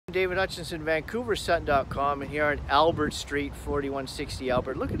David Hutchinson, Vancouver, Sutton.com, and here on Albert Street, 4160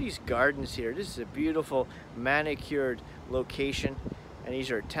 Albert. Look at these gardens here. This is a beautiful manicured location, and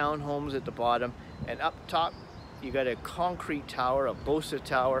these are townhomes at the bottom. And up top, you got a concrete tower, a Bosa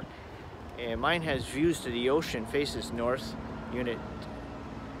tower, and mine has views to the ocean, faces north. Unit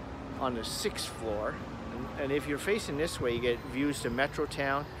on the 6th floor, and if you're facing this way, you get views to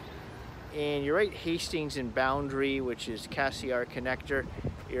Metrotown. And you're right Hastings and Boundary, which is Cassiar Connector,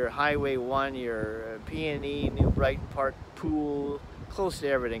 your Highway 1, your P&E, New Brighton Park, Pool, close to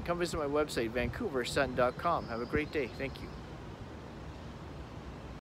everything. Come visit my website, vancouversutton.com. Have a great day. Thank you.